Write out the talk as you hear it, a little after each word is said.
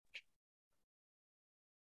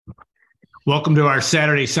Welcome to our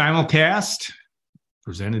Saturday simulcast,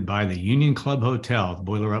 presented by the Union Club Hotel, the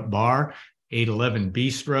Boiler Up Bar, 811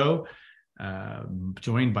 Bistro,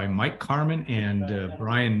 joined by Mike Carmin and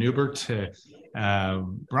Brian Neubert.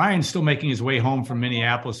 Brian's still making his way home from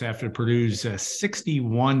Minneapolis after Purdue's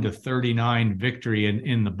 61-39 victory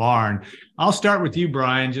in the barn. I'll start with you,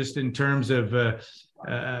 Brian, just in terms of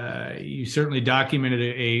you certainly documented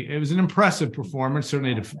it was an impressive performance,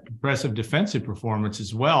 certainly an impressive defensive performance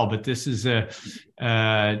as well. But this is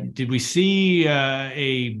did we see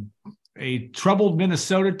a troubled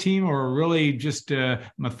Minnesota team, or really just a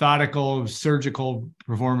methodical, surgical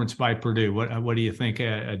performance by Purdue? What do you think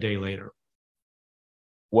a day later?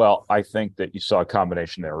 Well, I think that you saw a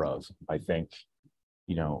combination thereof. I think,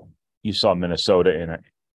 you saw Minnesota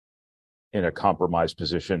in a compromised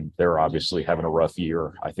position. They're obviously having a rough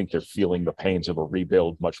year. I think they're feeling the pains of a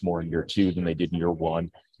rebuild much more in year two than they did in year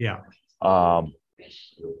one. Yeah.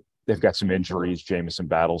 They've got some injuries. Jamison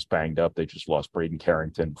Battle's banged up. They just lost Braden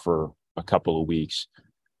Carrington for a couple of weeks.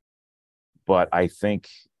 But I think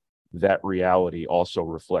that reality also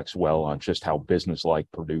reflects well on just how businesslike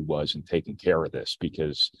Purdue was in taking care of this,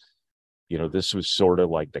 because, this was sort of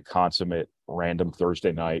like the consummate random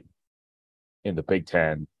Thursday night in the Big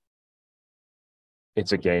Ten.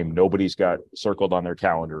 It's a game nobody's got circled on their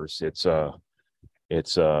calendars. It's an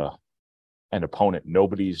opponent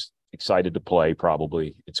nobody's excited to play,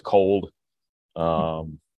 probably. It's cold. The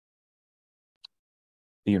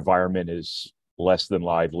environment is less than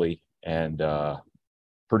lively, and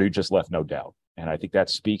Purdue just left no doubt. And I think that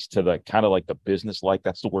speaks to the kind of like the business-like,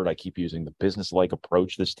 that's the word I keep using, the business-like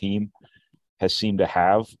approach this team has seemed to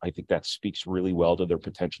have. I think that speaks really well to their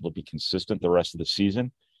potential to be consistent the rest of the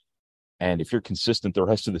season. And if you're consistent the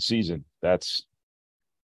rest of the season, that's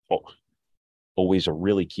always a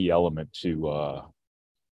really key element to, a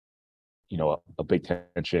Big Ten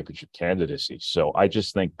championship candidacy. So I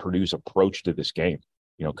just think Purdue's approach to this game,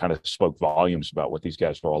 kind of spoke volumes about what these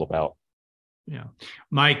guys were all about. Yeah.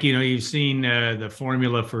 Mike, you've seen the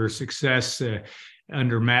formula for success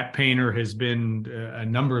under Matt Painter has been a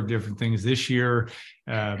number of different things this year.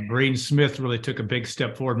 Braden Smith really took a big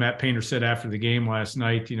step forward. Matt Painter said after the game last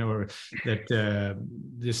night, that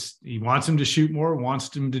he wants him to shoot more,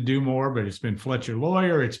 wants him to do more, but it's been Fletcher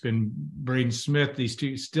Lawyer, it's been Braden Smith. These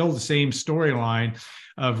two still the same storyline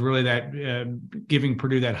of really that giving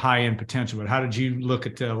Purdue that high end potential. But how did you look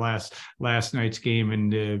at last night's game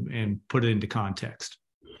and put it into context?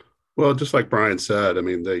 Well, just like Brian said,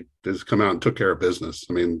 they just come out and took care of business.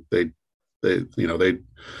 They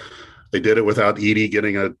did it without Edey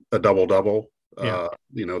getting a double-double. Yeah.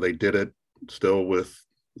 They did it still with,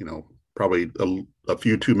 probably a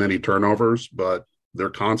few too many turnovers, but their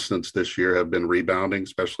constants this year have been rebounding,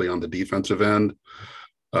 especially on the defensive end.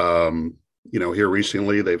 Here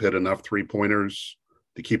recently, they've hit enough three-pointers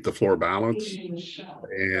to keep the floor balanced. And,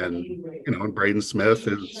 Braden Smith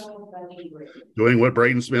is doing what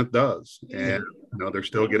Braden Smith does. And, they're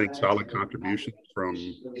still getting solid contributions from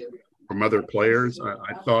other players.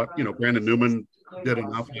 I thought, Brandon Newman did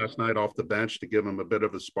enough last night off the bench to give him a bit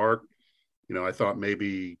of a spark. I thought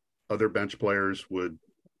maybe other bench players would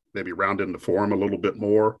maybe round into form a little bit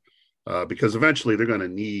more because eventually they're going to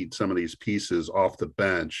need some of these pieces off the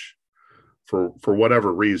bench for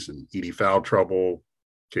whatever reason. Edey foul trouble,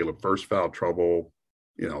 Caleb first foul trouble,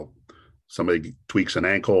 somebody tweaks an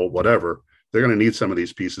ankle, whatever. They're going to need some of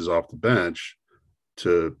these pieces off the bench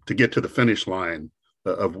to get to the finish line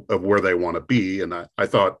of where they want to be. And I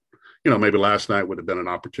thought, maybe last night would have been an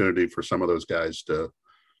opportunity for some of those guys to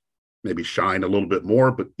maybe shine a little bit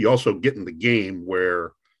more, but you also get in the game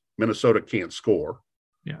where Minnesota can't score.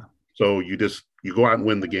 Yeah. So you go out and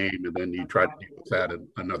win the game, and then you try to deal with that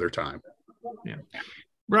another time. Yeah.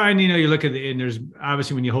 Brian, you look at and there's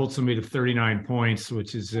obviously when you hold somebody to 39 points,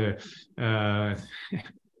 which is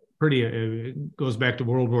pretty, it goes back to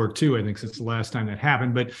World War II, I think, since the last time that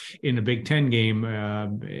happened. But in the Big Ten game,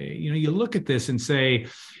 you look at this and say,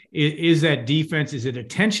 is that defense, is it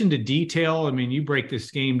attention to detail? You break this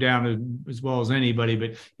game down as well as anybody,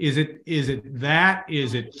 but is it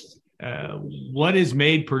what has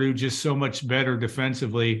made Purdue just so much better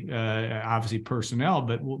defensively? Obviously personnel,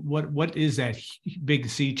 but what is that big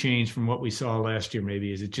sea change from what we saw last year?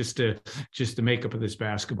 Maybe is it just the makeup of this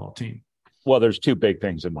basketball team? Well, there's two big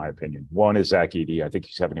things in my opinion. One is Zach Edey. I think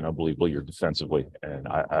he's having an unbelievable year defensively, and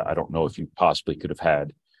I don't know if you possibly could have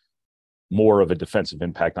had more of a defensive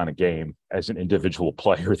impact on a game as an individual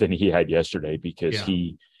player than he had yesterday, because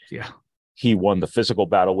he won the physical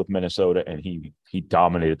battle with Minnesota, and he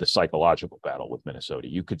dominated the psychological battle with Minnesota.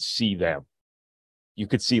 You could see them. You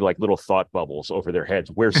could see like little thought bubbles over their heads.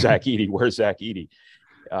 Where's Zach Edey? Where's Zach Edey?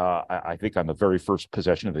 I think on the very first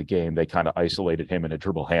possession of the game, they kind of isolated him in a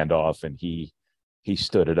dribble handoff, and he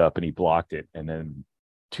stood it up and he blocked it. And then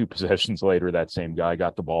 2 possessions later, that same guy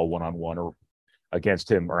got the ball one-on-one or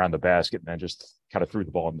against him around the basket and then just kind of threw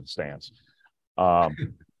the ball in the stands.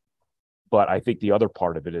 But I think the other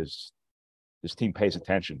part of it is this team pays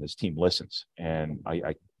attention. This team listens. And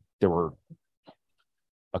there were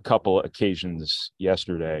a couple of occasions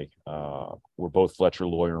yesterday where both Fletcher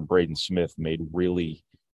Lawyer and Braden Smith made really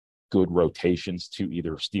good rotations to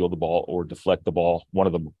either steal the ball or deflect the ball. One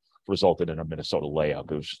of them resulted in a Minnesota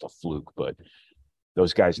layup. It was just a fluke, but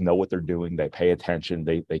those guys know what they're doing. They pay attention.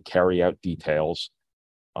 They carry out details.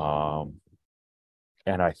 And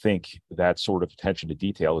I think that sort of attention to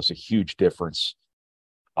detail is a huge difference,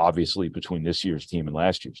 obviously, between this year's team and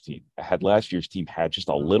last year's team. Had last year's team had just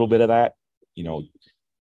a little bit of that,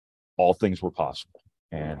 all things were possible.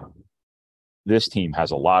 And this team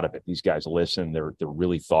has a lot of it. These guys listen. They're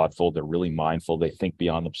really thoughtful. They're really mindful. They think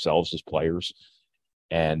beyond themselves as players.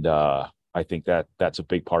 And I think that's a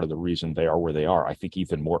big part of the reason they are where they are. I think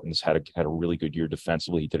Ethan Morton's had a really good year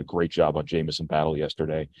defensively. He did a great job on Jamison Battle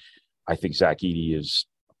yesterday. I think Zach Edey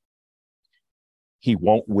he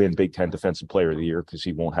won't win Big Ten Defensive Player of the Year because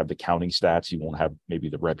he won't have the counting stats. He won't have maybe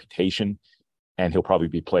the reputation, and he'll probably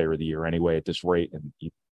be Player of the Year anyway at this rate. And you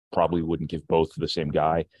probably wouldn't give both to the same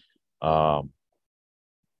guy. But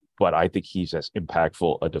I think he's as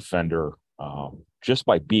impactful a defender just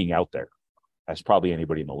by being out there as probably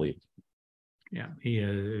anybody in the league. Yeah, he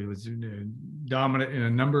was dominant in a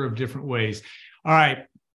number of different ways. All right,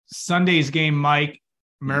 Sunday's game, Mike.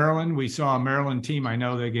 Maryland, we saw a Maryland team. I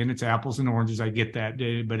know that, again, it's apples and oranges. I get that,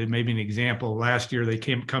 but it may be an example. Last year, they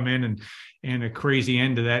come in and a crazy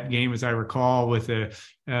end to that game, as I recall, with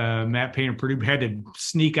Matt Painter. Purdue had to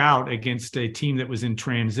sneak out against a team that was in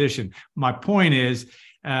transition. My point is,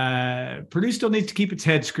 Purdue still needs to keep its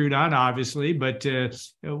head screwed on, obviously, but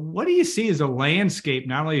what do you see as a landscape,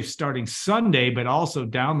 not only starting Sunday, but also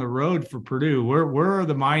down the road for Purdue? Where are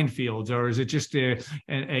the minefields, or is it just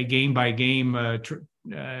a game-by-game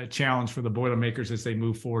challenge for the Boilermakers as they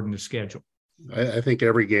move forward in the schedule? I think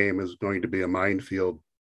every game is going to be a minefield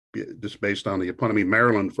just based on the opponent. I mean,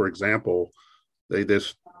 Maryland, for example,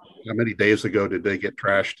 how many days ago did they get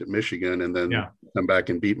trashed at Michigan and then come back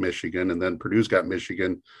and beat Michigan? And then Purdue's got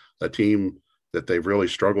Michigan, a team that they've really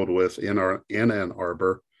struggled with in Ann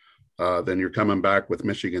Arbor. Then you're coming back with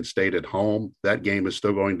Michigan State at home. That game is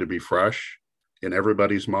still going to be fresh in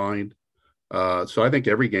everybody's mind. So I think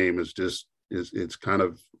every game is just, it's kind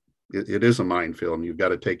of, it is a minefield, and you've got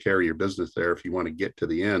to take care of your business there if you want to get to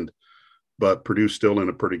the end. But Purdue's still in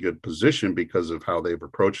a pretty good position because of how they've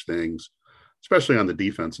approached things, especially on the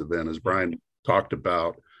defensive end, as Brian talked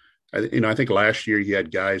about. I think last year he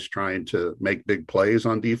had guys trying to make big plays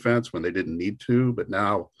on defense when they didn't need to, but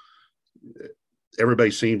now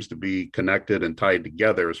everybody seems to be connected and tied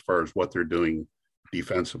together as far as what they're doing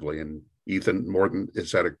defensively. And Ethan Morton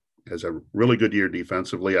has a really good year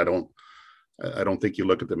defensively. I don't think you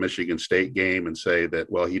look at the Michigan State game and say that,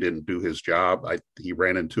 well, he didn't do his job. He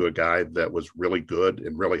ran into a guy that was really good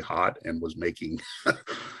and really hot and was making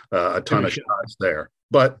a ton of shots there.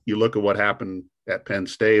 But you look at what happened at Penn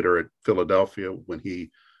State or at Philadelphia when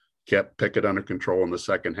he kept Pickett under control in the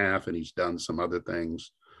second half, and he's done some other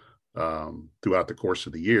things throughout the course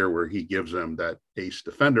of the year where he gives them that ace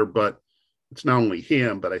defender. But it's not only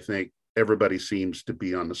him, but I think everybody seems to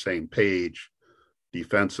be on the same page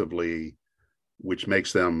defensively, which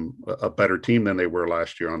makes them a better team than they were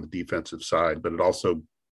last year on the defensive side. But it also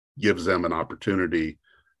gives them an opportunity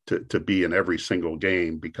to be in every single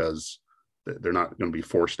game because they're not going to be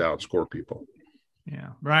forced to outscore people. Yeah.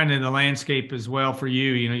 Brian, in the landscape as well for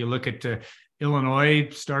you, you look at Illinois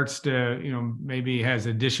starts to, maybe has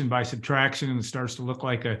addition by subtraction and starts to look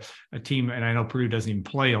like a team. And I know Purdue doesn't even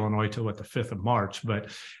play Illinois till the 5th of March,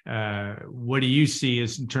 but what do you see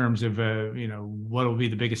as in terms of, what will be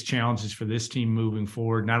the biggest challenges for this team moving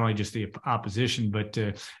forward? Not only just the opposition, but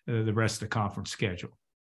the rest of the conference schedule.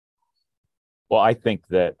 Well, I think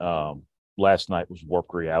that last night was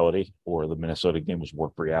warped reality, or the Minnesota game was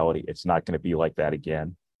warped reality. It's not going to be like that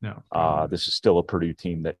again. No, this is still a Purdue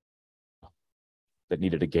team that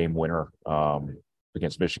needed a game winner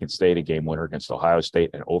against Michigan State, a game winner against Ohio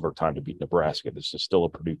State, and overtime to beat Nebraska. This is still a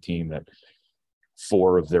Purdue team that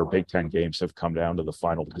 4 of their Big Ten games have come down to the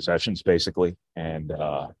final possessions, basically. And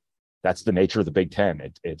that's the nature of the Big Ten.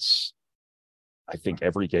 I think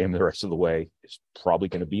every game the rest of the way is probably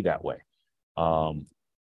going to be that way. And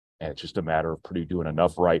it's just a matter of Purdue doing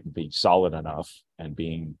enough right and being solid enough and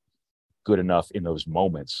being good enough in those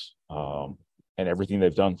moments. And everything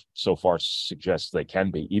they've done so far suggests they can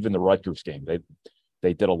be. Even the Rutgers game,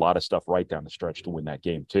 they did a lot of stuff right down the stretch to win that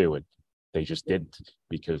game too, and they just didn't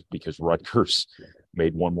because Rutgers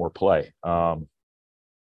made one more play.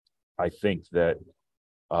 I think that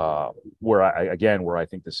where I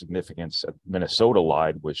think the significance of Minnesota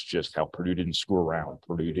lied was just how Purdue didn't screw around.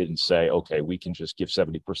 Purdue didn't say, okay, we can just give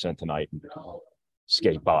 70% tonight and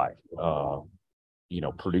skate by.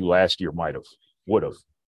 Purdue last year would have.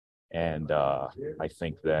 And I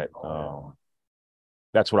think that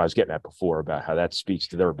that's what I was getting at before about how that speaks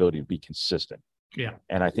to their ability to be consistent. Yeah.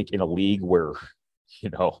 And I think in a league where,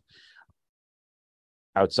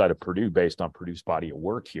 outside of Purdue, based on Purdue's body of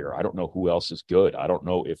work here, I don't know who else is good. I don't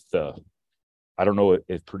know if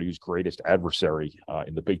Purdue's greatest adversary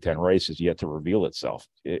in the Big Ten race is yet to reveal itself.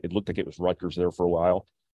 It looked like it was Rutgers there for a while.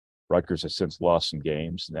 Rutgers has since lost some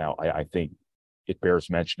games. Now, I think it bears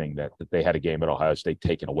mentioning that they had a game at Ohio State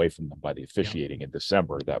taken away from them by the officiating in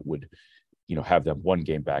December that would, have them one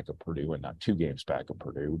game back of Purdue and not 2 games back of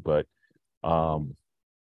Purdue. But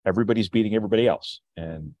everybody's beating everybody else.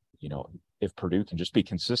 And, if Purdue can just be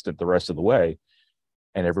consistent the rest of the way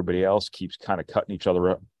and everybody else keeps kind of cutting each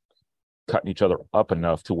other up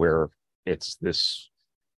enough to where it's this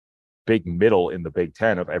big middle in the Big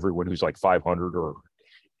Ten of everyone who's like 500 or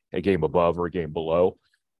a game above or a game below,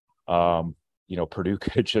 Purdue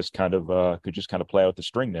could just kind of play out the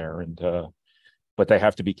string there. And, but they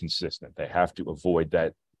have to be consistent. They have to avoid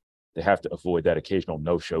that. They have to avoid that occasional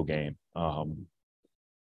no-show game.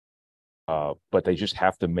 But they just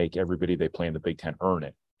have to make everybody they play in the Big Ten earn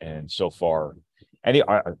it. And so far,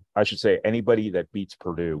 I should say anybody that beats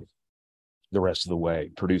Purdue the rest of the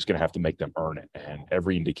way, Purdue's going to have to make them earn it. And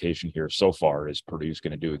every indication here so far is Purdue's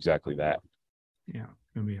going to do exactly that. Yeah.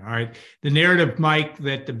 All right. The narrative, Mike,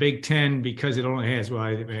 that the Big Ten, because it only has,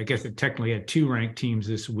 I guess it technically had 2 ranked teams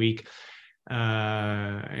this week.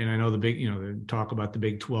 And I know the talk about the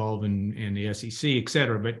Big 12 and the SEC, et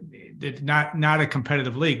cetera, but it's not a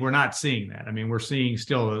competitive league. We're not seeing that. I mean, we're seeing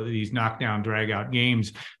still these knockdown, drag out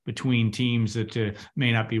games between teams that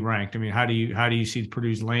may not be ranked. I mean, how do you see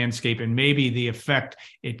Purdue's landscape and maybe the effect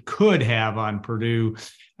it could have on Purdue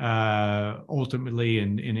ultimately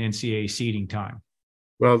in NCAA seeding time?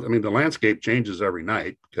 Well, I mean, the landscape changes every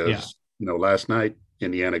night because, last night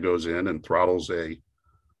Indiana goes in and throttles an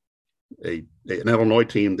Illinois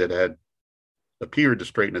team that had appeared to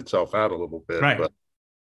straighten itself out a little bit, right.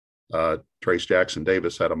 But Trace Jackson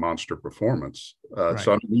Davis had a monster performance. Right.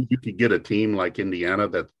 So I mean, you could get a team like Indiana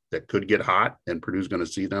that could get hot, and Purdue's going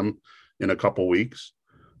to see them in a couple weeks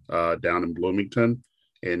down in Bloomington.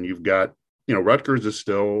 And you've got, Rutgers is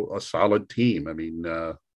still a solid team. I mean,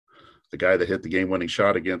 the guy that hit the game-winning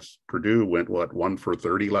shot against Purdue went 1 for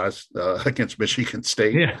 30 last against Michigan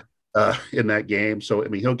State. Yeah. In that game. So, I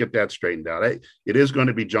mean, he'll get that straightened out. It is going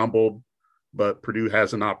to be jumbled, but Purdue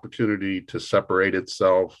has an opportunity to separate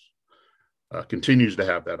itself, continues to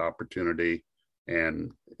have that opportunity.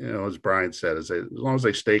 And, as Brian said, as long as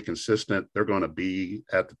they stay consistent, they're going to be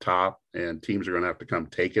at the top and teams are going to have to come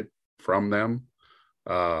take it from them.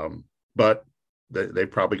 But they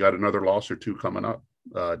probably got another loss or 2 coming up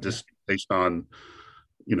just based on,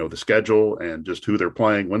 the schedule and just who they're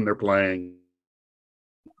playing, when they're playing.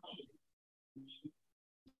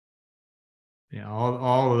 Yeah,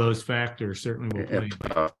 all of those factors certainly will play.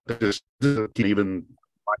 Just even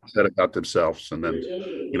mindset about themselves, and then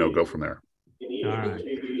go from there. All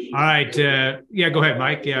right. Yeah, go ahead,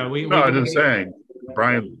 Mike. Yeah, I'm just saying,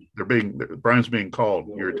 Brian's being called.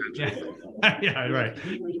 Your attention. Yeah, right.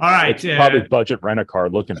 All right. It's probably budget rent-a-car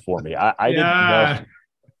looking for me. I didn't know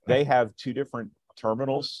they have 2 different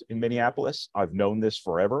terminals in Minneapolis. I've known this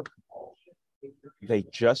forever. They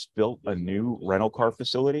just built a new rental car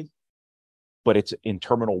facility, but it's in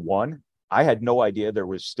Terminal 1. I had no idea there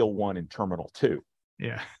was still one in Terminal 2.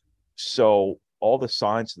 Yeah. So all the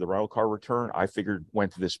signs to the rental car return, I figured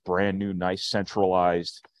went to this brand new, nice,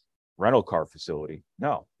 centralized rental car facility.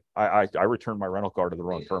 No, I returned my rental car to the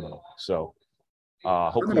wrong terminal. So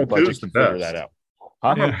hopefully budget can figure that out.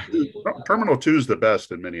 Huh? Yeah. Terminal 2 is the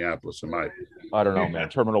best in Minneapolis, I don't know, man.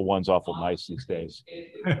 Terminal 1's awful nice these days.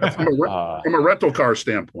 From a rental car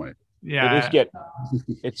standpoint. Yeah,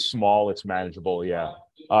 it's small, it's manageable. Yeah,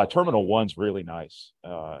 Terminal 1's really nice.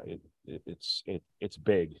 It's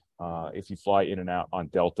big. If you fly in and out on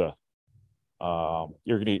Delta,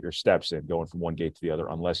 you're gonna get your steps in going from one gate to the other,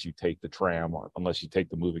 unless you take the tram or unless you take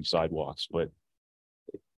the moving sidewalks. But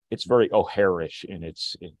it's very O'Hare-ish in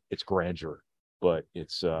its grandeur. But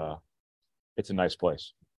it's a nice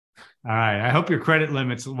place. All right. I hope your credit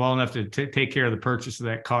limit's well enough to take care of the purchase of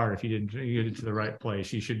that car. If you didn't get it to the right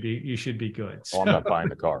place, you should be good. So. Oh, I'm not buying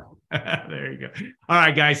the car. There you go. All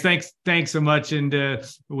right, guys. Thanks so much, and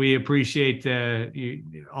we appreciate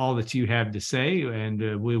all that you have to say.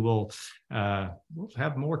 And we'll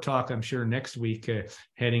have more talk, I'm sure, next week,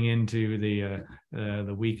 heading into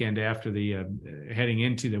the weekend after the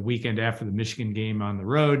Michigan game on the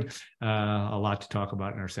road. A lot to talk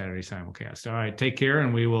about in our Saturday simulcast. All right, take care,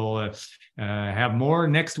 and we will have more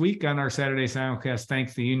next week on our Saturday simulcast.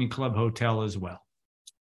 Thanks to the Union Club Hotel as well.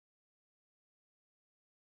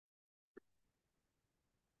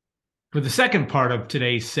 For the second part of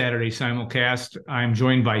today's Saturday simulcast, I'm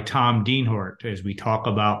joined by Tom Dienhart as we talk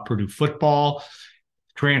about Purdue football,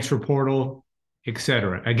 transfer portal,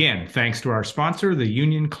 etc. Again, thanks to our sponsor, the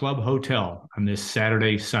Union Club Hotel, on this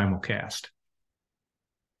Saturday simulcast.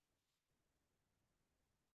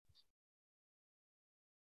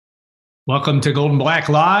 Welcome to Golden Black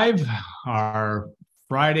Live, our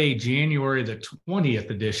Friday, January the 20th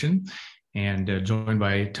edition. And joined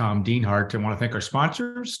by Tom Dienhart. I want to thank our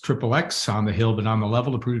sponsors, XXX, on the hill but on the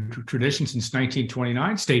level, of Purdue tradition since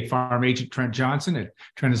 1929, State Farm agent Trent Johnson at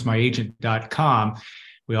trentismyagent.com.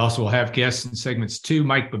 We also will have guests in segments 2,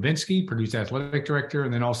 Mike Babinski, Purdue's athletic director,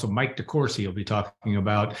 and then also Mike DeCourcy will be talking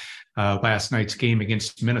about last night's game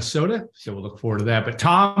against Minnesota. So we'll look forward to that. But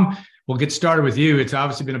Tom, we'll get started with you. It's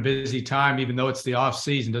obviously been a busy time, even though it's the off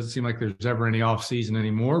season. Doesn't seem like there's ever any off season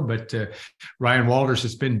anymore. But Ryan Walters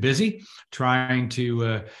has been busy trying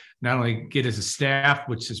to not only get his staff,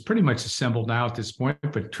 which is pretty much assembled now at this point,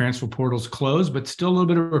 but transfer portal's closed, but still a little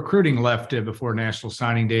bit of recruiting left before National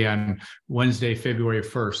Signing Day on Wednesday, February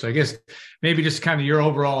 1st. So I guess maybe just kind of your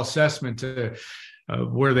overall assessment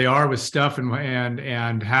where they are with stuff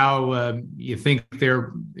and how you think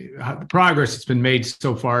the progress that's been made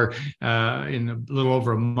so far in a little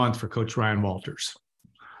over a month for Coach Ryan Walters.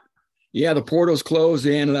 Yeah, the portal's closed.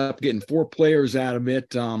 They ended up getting 4 players out of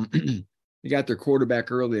it. They got their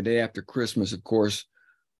quarterback early the day after Christmas, of course.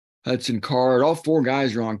 Hudson Card. All 4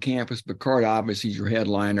 guys are on campus, but Card obviously is your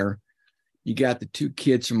headliner. You got the 2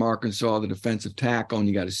 kids from Arkansas, the defensive tackle, and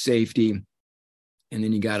you got a safety. And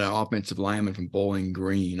then you got an offensive lineman from Bowling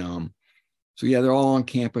Green. So, yeah, they're all on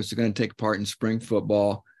campus. They're going to take part in spring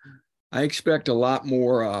football. I expect a lot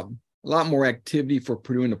more activity for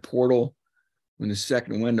Purdue in the portal when the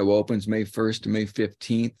second window opens May 1st to May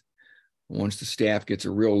 15th. Once the staff gets a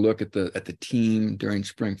real look at the team during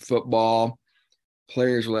spring football,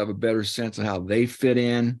 players will have a better sense of how they fit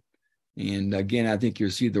in. And, again, I think you'll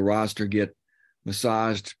see the roster get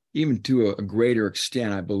massaged even to a greater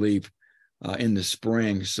extent, I believe, in the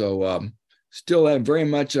spring. So still have very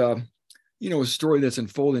much a story that's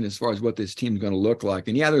unfolding as far as what this team is going to look like.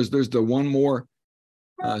 And yeah, there's the one more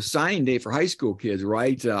signing day for high school kids,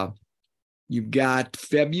 right? You've got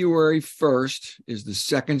February 1st is the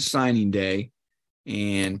second signing day,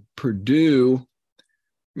 and Purdue,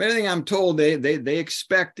 from everything I'm told, they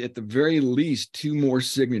expect at the very least 2 more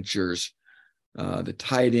signatures. The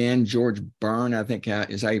tight end, George Byrne, I think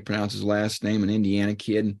is how you pronounce his last name, an Indiana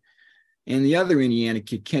kid. And the other Indiana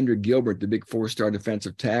kid, Kendrick Gilbert, the big 4-star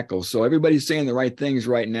defensive tackle. So everybody's saying the right things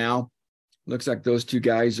right now. Looks like those 2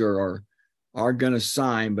 guys are going to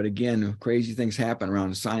sign. But again, crazy things happen around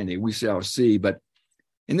the signing day. We shall see.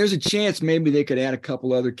 And there's a chance maybe they could add a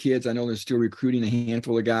couple other kids. I know they're still recruiting a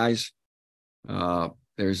handful of guys.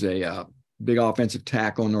 There's a big offensive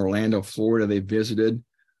tackle in Orlando, Florida. They visited.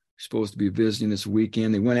 Supposed to be visiting this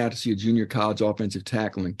weekend. They went out to see a junior college offensive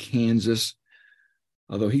tackle in Kansas.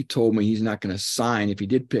 Although he told me he's not going to sign. If he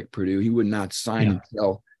did pick Purdue, he would not sign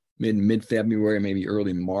until mid-February, maybe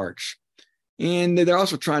early March. And they're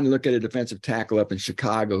also trying to look at a defensive tackle up in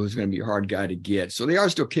Chicago who's going to be a hard guy to get. So they are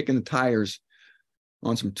still kicking the tires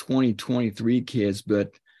on some 2023 kids.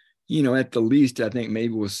 But, at the least, I think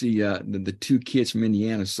maybe we'll see the 2 kids from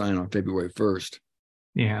Indiana sign on February 1st.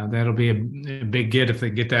 Yeah, that'll be a big get if they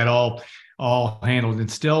get that all handled.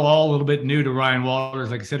 It's still all a little bit new to Ryan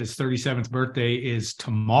Walters. Like I said, his 37th birthday is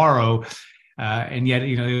tomorrow. And yet,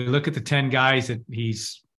 you look at the 10 guys that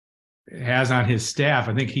has on his staff.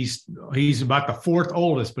 I think he's about the 4th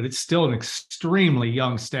oldest, but it's still an extremely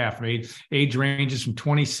young staff. Age ranges from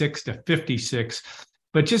 26 to 56.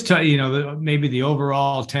 But just to, maybe the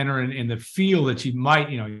overall tenor and the feel that you might,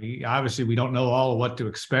 obviously we don't know all of what to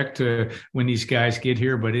expect when these guys get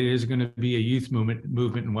here, but it is going to be a youth movement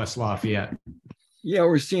in West Lafayette. Yeah,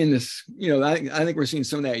 we're seeing this, I think we're seeing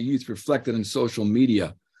some of that youth reflected in social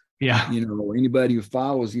media. Yeah. Anybody who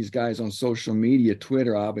follows these guys on social media,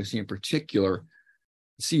 Twitter, obviously in particular,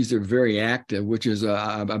 sees they're very active, which is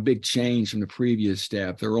a big change from the previous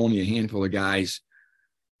staff. There were only a handful of guys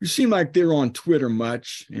who seemed like they were on Twitter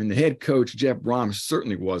much, and the head coach, Jeff Brom,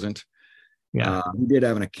 certainly wasn't. Yeah. He did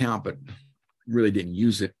have an account, but really didn't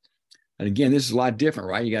use it. And again, this is a lot different,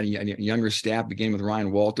 right? You got a younger staff, beginning with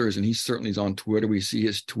Ryan Walters, and he certainly is on Twitter. We see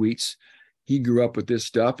his tweets. He grew up with this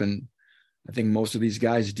stuff, and I think most of these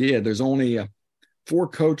guys did. There's only 4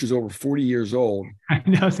 coaches over 40 years old. I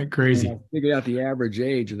know, it's crazy. I figured out the average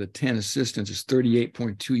age of the 10 assistants is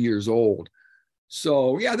 38.2 years old.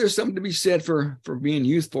 So, yeah, there's something to be said for being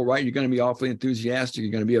youthful, right? You're going to be awfully enthusiastic.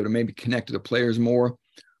 You're going to be able to maybe connect to the players more,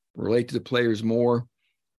 relate to the players more.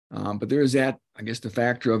 But there is that, I guess, the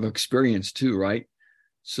factor of experience too, right?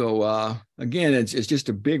 So, again, it's just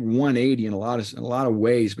a big 180 in a lot of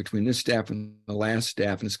ways between this staff and the last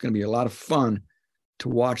staff. And it's going to be a lot of fun to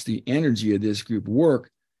watch the energy of this group work.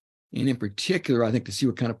 And in particular, I think to see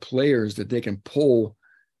what kind of players that they can pull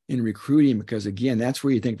in recruiting, because again, that's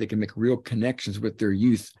where you think they can make real connections with their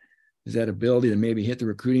youth, is that ability to maybe hit the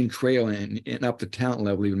recruiting trail and up the talent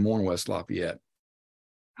level even more in West Lafayette.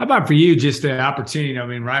 How about for you, just the opportunity? I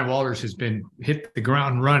mean, Ryan Walters has been hit the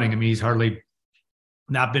ground running. I mean, he's hardly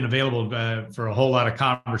not been available for a whole lot of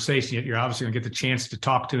conversation yet. You're obviously going to get the chance to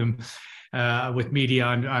talk to him with media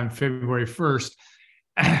on February 1st.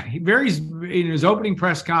 He varies in his opening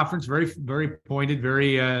press conference, very, very pointed,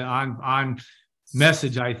 very on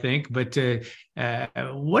message, I think. But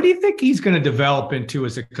what do you think he's going to develop into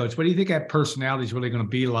as a coach? What do you think that personality is really going to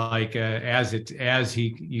be like as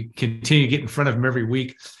you continue to get in front of him every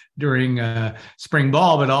week during spring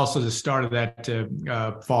ball, but also the start of that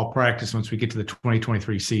fall practice once we get to the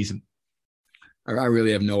 2023 season? I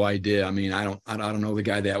really have no idea. I mean, I don't know the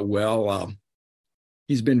guy that well.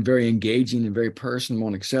 He's been very engaging and very personal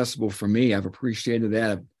and accessible for me. I've appreciated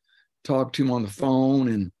that. I've talked to him on the phone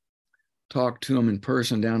and talked to him in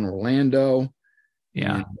person down in Orlando.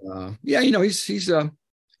 Yeah. And,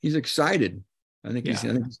 he's excited. I think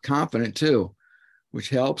he's confident too, which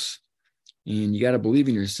helps. And you got to believe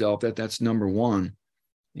in yourself. That's number one.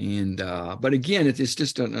 And but again, it's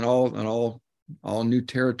just an all new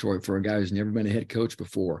territory for a guy who's never been a head coach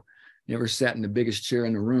before, never sat in the biggest chair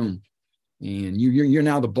in the room. And you're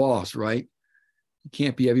now the boss, right? You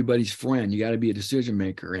can't be everybody's friend. You got to be a decision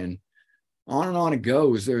maker, and on it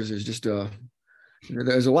goes. There's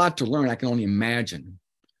a lot to learn. I can only imagine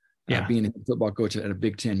being a football coach at a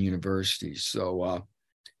Big Ten university. So,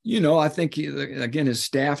 I think again his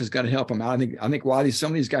staff has got to help him out. I think while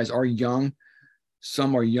some of these guys are young,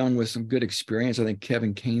 some are young with some good experience. I think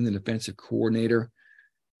Kevin Kane, the defensive coordinator,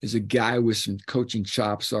 is a guy with some coaching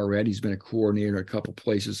chops already. He's been a coordinator at a couple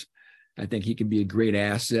places. I think he can be a great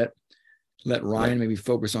asset. Let Ryan maybe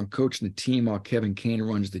focus on coaching the team while Kevin Kane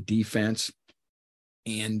runs the defense.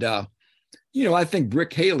 And, I think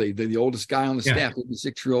Brick Haley, the oldest guy on the staff,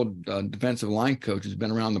 56-year-old defensive line coach, has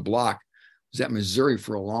been around the block, was at Missouri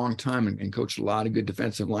for a long time and coached a lot of good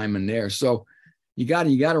defensive linemen there. So you got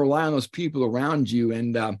to rely on those people around you.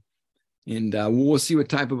 And we'll see what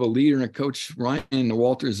type of a leader and a coach Ryan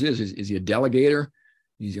Walters is. Is he a delegator?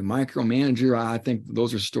 He's a micromanager. I think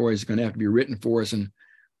those are stories going to have to be written for us. And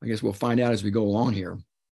I guess we'll find out as we go along here.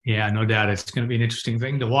 Yeah, no doubt. It's going to be an interesting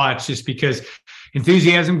thing to watch just because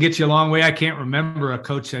enthusiasm gets you a long way. I can't remember a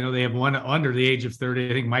coach. I know they have one under the age of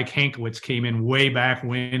 30. I think Mike Hankiewicz came in way back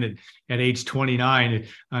when at age 29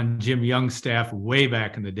 on Jim Young's staff way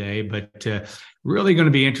back in the day. But really going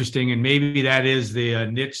to be interesting. And maybe that is the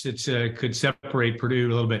niche that could separate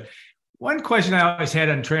Purdue a little bit. One question I always had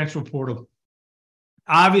on transfer portal,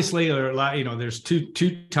 obviously, there's two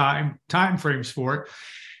time frames for it.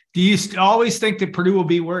 Do you always think that Purdue will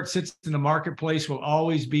be where it sits in the marketplace, will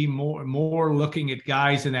always be more looking at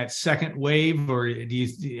guys in that second wave? Or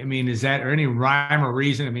is that or any rhyme or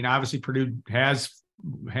reason? I mean, obviously Purdue has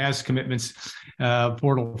commitments,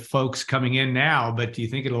 portal folks coming in now, but do you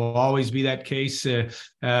think it'll always be that case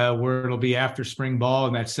where it'll be after spring ball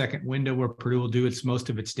in that second window where Purdue will do most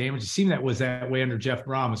of its damage? It seemed that was that way under Jeff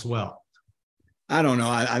Brom as well. I don't know.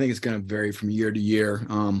 I think it's going to vary from year to year.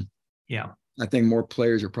 I think more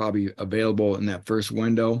players are probably available in that first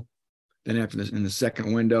window than in the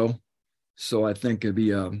second window. So I think it'd be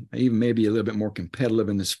even maybe a little bit more competitive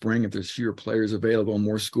in the spring if there's fewer players available and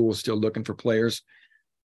more schools still looking for players.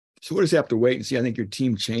 So we'll just have to wait and see. I think your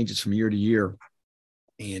team changes from year to year,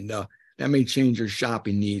 and that may change your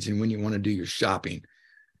shopping needs and when you want to do your shopping.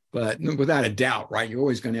 But without a doubt, right, you're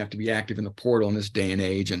always going to have to be active in the portal in this day and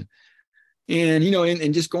age. And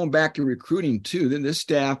just going back to recruiting too, then this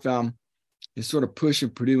staff is sort of pushing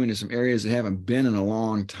Purdue into some areas that haven't been in a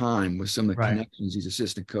long time with some of the connections these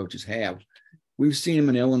assistant coaches have. We've seen them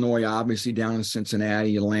in Illinois, obviously down in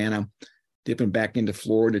Cincinnati, Atlanta, dipping back into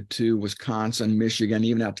Florida too, Wisconsin, Michigan,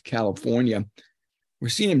 even out to California. We're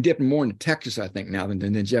seeing him dipping more into Texas, I think, now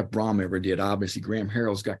than Jeff Brom ever did. Obviously, Graham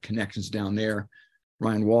Harrell's got connections down there.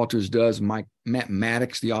 Ryan Walters does. Matt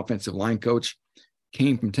Maddox, the offensive line coach,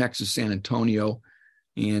 came from Texas San Antonio.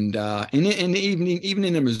 And even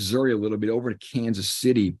in Missouri a little bit, over to Kansas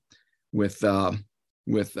City with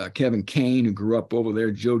Kevin Kane, who grew up over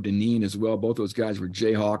there, Joe Deneen as well. Both those guys were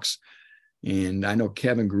Jayhawks. And I know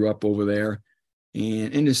Kevin grew up over there.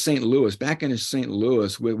 And into St. Louis, back into St.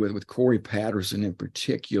 Louis with Corey Patterson in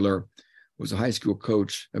particular, was a high school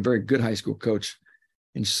coach, a very good high school coach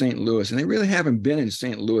in St. Louis. And they really haven't been in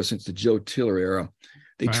St. Louis since the Joe Tiller era.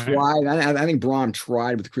 They tried. I think Braun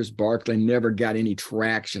tried with Chris Barkley, never got any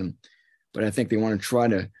traction. But I think they want to try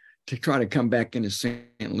to come back into St.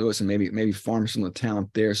 Louis and maybe farm some of the talent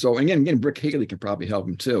there. So again, Brick Higley can probably help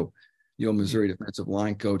him too, the old Missouri defensive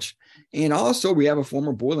line coach. And also we have a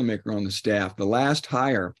former Boilermaker on the staff. The last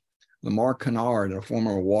hire, Lamar Kennard, a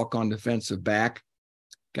former walk-on defensive back,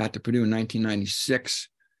 got to Purdue in 1996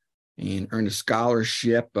 and earned a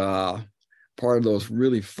scholarship. Part of those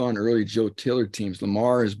really fun early Joe Tiller teams.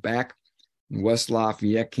 Lamar is back in West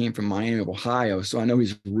Lafayette, came from Miami of Ohio. So I know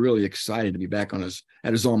he's really excited to be back at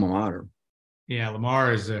his alma mater. Yeah,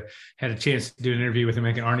 Lamar has had a chance to do an interview with him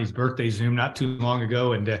at Arnie's birthday Zoom not too long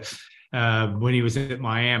ago. And when he was at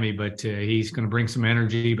Miami, but he's going to bring some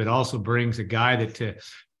energy, but also brings a guy that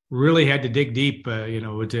really had to dig deep,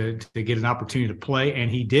 to get an opportunity to play.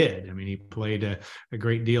 And he did. I mean, he played a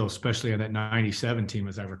great deal, especially on that 97 team,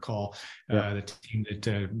 as I recall, the team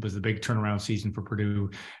that was the big turnaround season for Purdue,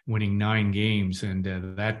 winning 9 games. And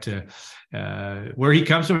where he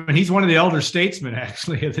comes from, and he's one of the elder statesmen,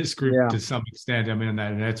 actually, of this group to some extent. I mean,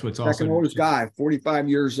 that's what's also. Second oldest guy, 45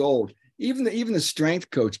 years old. Even the strength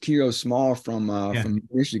coach, Kiro Small from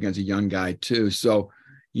Michigan's a young guy too. So,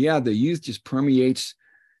 the youth just permeates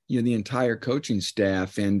the entire coaching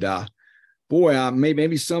staff. And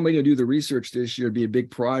maybe somebody will do the research this year. It'd be a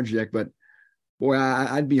big project, but boy,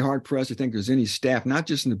 I'd be hard pressed to think there's any staff, not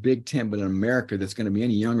just in the Big Ten, but in America, that's going to be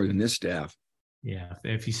any younger than this staff. Yeah,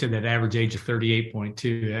 if you said that average age of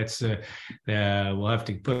 38.2, that's we'll have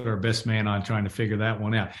to put our best man on trying to figure that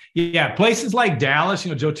one out. Yeah, places like Dallas,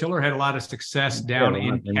 Joe Tiller had a lot of success down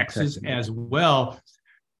in Texas as well.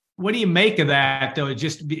 What do you make of that, though? And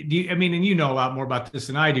you know a lot more about this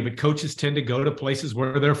than I do, but coaches tend to go to places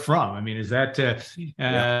where they're from. I mean, is that,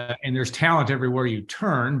 and there's talent everywhere you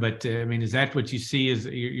turn, but is that what you see?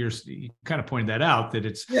 You kind of pointed that out, that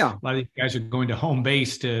it's a lot of these guys are going to home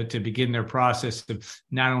base to begin their process of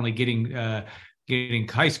not only getting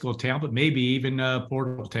high school talent, but maybe even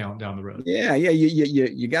portal talent down the road.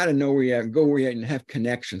 You got to know where you go, where you and have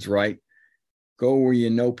connections, right? Go where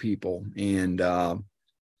you know people,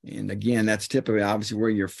 and again, that's typically obviously where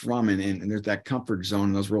you're from, and there's that comfort zone,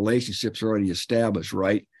 and those relationships are already established,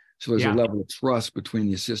 right? So there's a level of trust between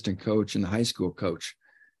the assistant coach and the high school coach.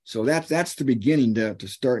 So that's the beginning to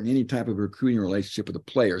start in any type of recruiting relationship with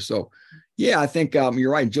a player. So, I think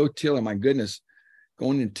you're right. Joe Tiller, my goodness,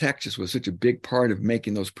 going into Texas was such a big part of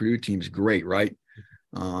making those Purdue teams great, right?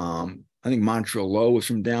 I think Montreal Lowe was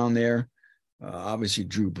from down there. Obviously,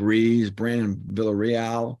 Drew Brees, Brandon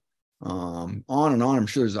Villarreal. On and on. I'm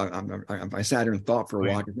sure I sat here and thought for a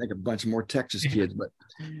while, I could think of a bunch of more Texas kids, but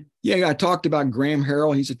I talked about Graham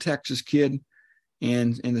Harrell. He's a Texas kid,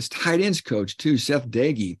 and this tight ends coach too, Seth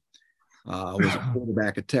Dagey, was a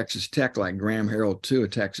quarterback at Texas Tech, like Graham Harrell too, a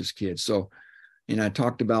Texas kid. So, and I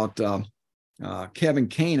talked about Kevin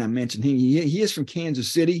Kane. I mentioned he is from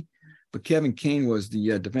Kansas City, but Kevin Kane was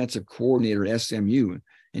the defensive coordinator at SMU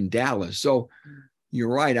in Dallas. So. You're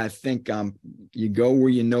right. I think you go where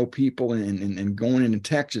you know people, and going into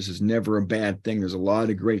Texas is never a bad thing. There's a lot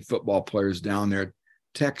of great football players down there.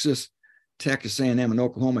 Texas A&M, and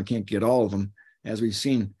Oklahoma can't get all of them. As we've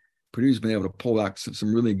seen, Purdue's been able to pull out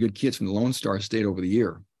some really good kids from the Lone Star State over the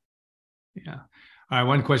year. Yeah. All right.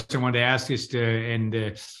 One question I wanted to ask is,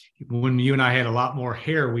 when you and I had a lot more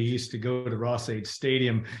hair, we used to go to Ross-Ade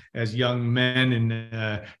Stadium as young men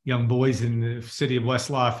and young boys in the city of West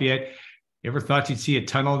Lafayette. You ever thought you'd see a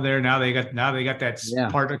tunnel there? Now they got that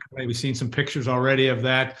part. We've seen some pictures already of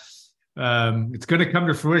that. It's going to come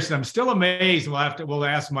to fruition. I'm still amazed. We'll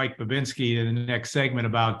ask Mike Babinski in the next segment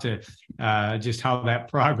about just how that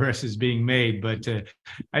progress is being made. But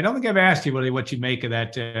I don't think I've asked you really what you make of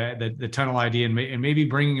that the tunnel idea, and maybe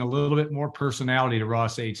bringing a little bit more personality to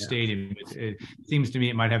Ross-Ade Stadium. It seems to me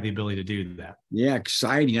it might have the ability to do that. Yeah,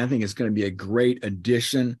 exciting. I think it's going to be a great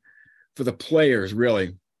addition for the players,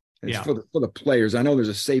 really. It's for the players. I know there's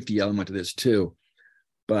a safety element to this too,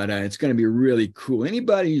 but it's going to be really cool.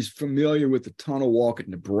 Anybody who's familiar with the tunnel walk at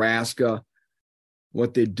Nebraska,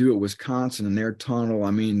 what they do at Wisconsin in their tunnel,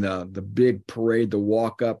 the big parade, the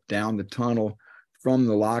walk up down the tunnel from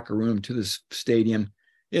the locker room to the stadium,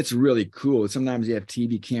 it's really cool. Sometimes you have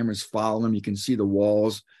TV cameras follow them. You can see the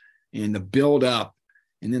walls and the build up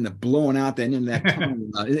and then the blowing out and then that tunnel.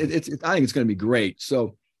 I think it's going to be great.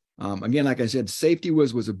 So again, like I said, safety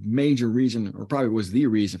was a major reason, or probably was the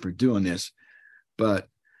reason for doing this. But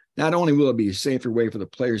not only will it be a safer way for the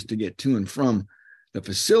players to get to and from the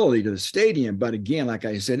facility to the stadium, but again, like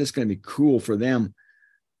I said, it's going to be cool for them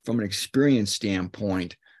from an experience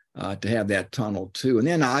standpoint to have that tunnel too. And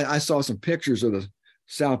then I saw some pictures of the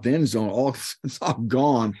south end zone. It's all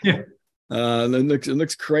gone. Yeah. It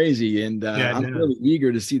looks crazy. And I'm really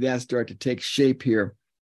eager to see that start to take shape here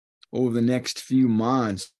over the next few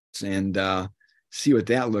months and see what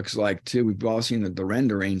that looks like too. We've all seen the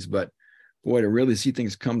renderings, but boy, to really see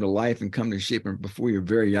things come to life and come to shape before your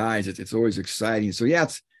very eyes, it's always exciting. So yeah,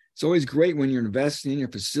 it's always great when you're investing in your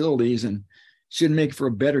facilities, and should make for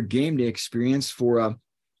a better game day experience for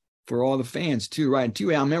all the fans too, right? And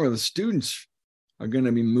too, I remember the students are going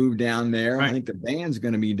to be moved down there. Right. I think the band's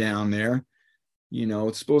going to be down there. You know,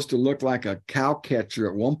 it's supposed to look like a cow catcher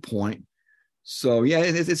at one point. So yeah,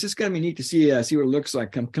 it's just going to be neat to see what it looks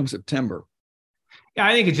like come September. Yeah,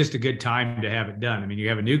 I think it's just a good time to have it done. I mean, you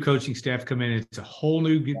have a new coaching staff come in. It's a whole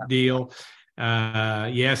new deal.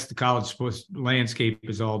 Yes, the college sports landscape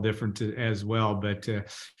is all different as well. But,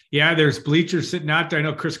 yeah, there's bleachers sitting out there. I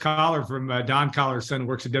know Chris Collar from Don Collar's son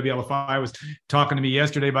works at WLFI was talking to me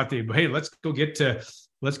yesterday about hey, let's go get to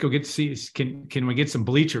see, can we get some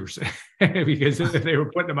bleachers? Because they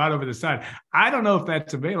were putting them out over the side. I don't know if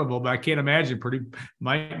that's available, but I can't imagine Purdue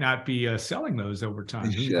might not be selling those over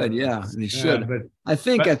time. They should, yeah, they should. But I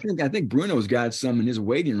think Bruno's got some in his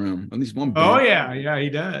waiting room, at least one. Oh yeah, he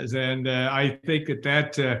does, and I think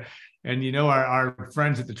that. And you know, our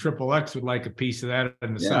friends at the Triple X would like a piece of that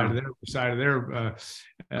on the side of their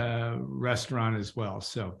restaurant as well.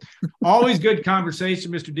 So, always good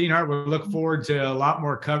conversation, Mr. Dienhart. We look forward to a lot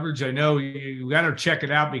more coverage. I know you got to check it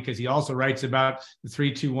out because he also writes about the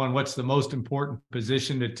 3-2-1. What's the most important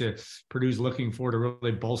position that Purdue's looking for to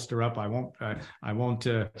really bolster up? I won't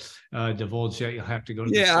divulge yet. You'll have to go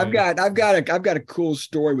to. Yeah, I've got a cool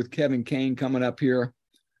story with Kevin Kane coming up here.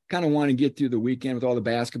 Kind of want to get through the weekend with all the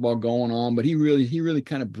basketball going on, but he really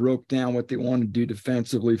kind of broke down what they want to do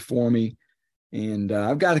defensively for me. And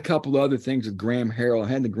I've got a couple of other things with Graham Harrell. I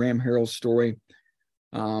had the Graham Harrell story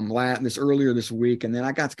earlier this week, and then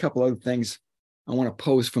I got a couple other things I want to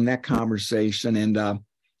post from that conversation. And I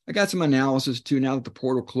got some analysis too now that the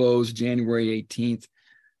portal closed January 18th.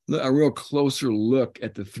 A real closer look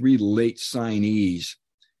at the 3 late signees.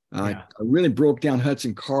 I really broke down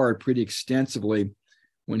Hudson Card pretty extensively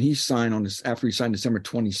when he signed after he signed December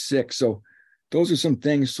 26th. So those are some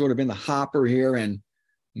things sort of in the hopper here and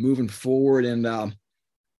moving forward. And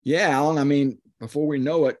Alan, I mean, before we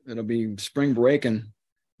know it, it'll be spring break and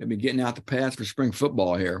they'll be getting out the pads for spring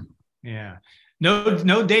football here. Yeah.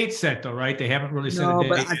 No date set though, right? They haven't really set a date.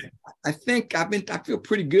 But I feel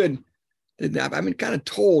pretty good. I've been kind of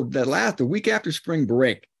told that the week after spring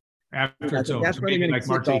break. After it's over, so maybe like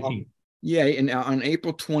March 18th. Yeah, and on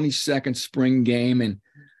April 22nd, spring game. And,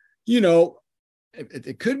 you know,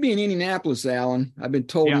 it could be in Indianapolis, Alan. I've been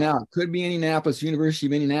told now it could be Indianapolis, University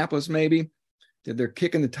of Indianapolis, maybe, that they're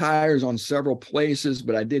kicking the tires on several places,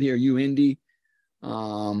 but I did hear UIndy.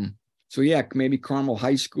 So, yeah, maybe Carmel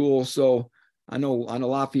High School. So I know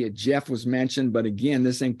Lafayette Jeff was mentioned, but again,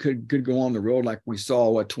 this thing could go on the road like we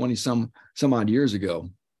saw, 20 some odd years ago.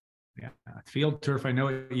 Yeah, field turf. I know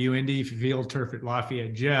at UIndy, field turf at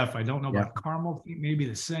Lafayette Jeff. I don't know about Carmel, maybe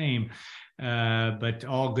the same, but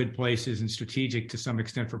all good places and strategic to some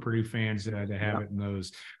extent for Purdue fans to have it in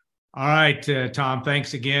those. All right, Tom,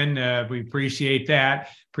 thanks again. We appreciate that.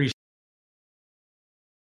 We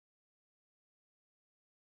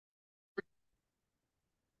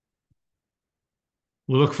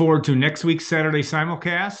look forward to next week's Saturday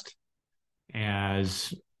simulcast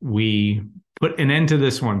as we put an end to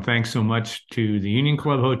this one. Thanks so much to the Union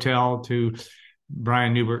Club Hotel, to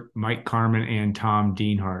Brian Neubert, Mike Carmin, and Tom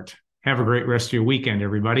Dienhart. Have a great rest of your weekend,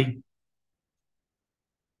 everybody.